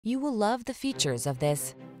You will love the features of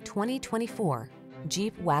this 2024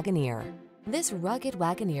 Jeep Wagoneer. This rugged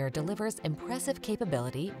Wagoneer delivers impressive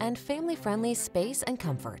capability and family-friendly space and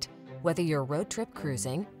comfort. Whether you're road trip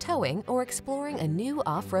cruising, towing, or exploring a new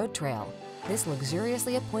off-road trail, this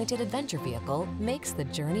luxuriously appointed adventure vehicle makes the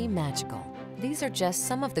journey magical. These are just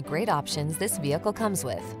some of the great options this vehicle comes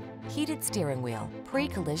with: heated steering wheel,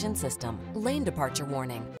 pre-collision system, lane departure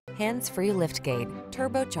warning, hands-free liftgate,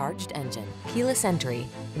 turbocharged engine, keyless entry,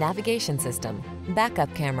 navigation system,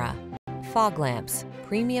 backup camera, fog lamps,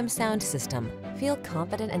 premium sound system. Feel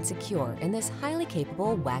confident and secure in this highly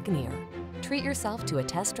capable Wagoneer. Treat yourself to a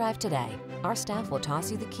test drive today. Our staff will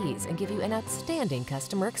toss you the keys and give you an outstanding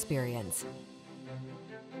customer experience.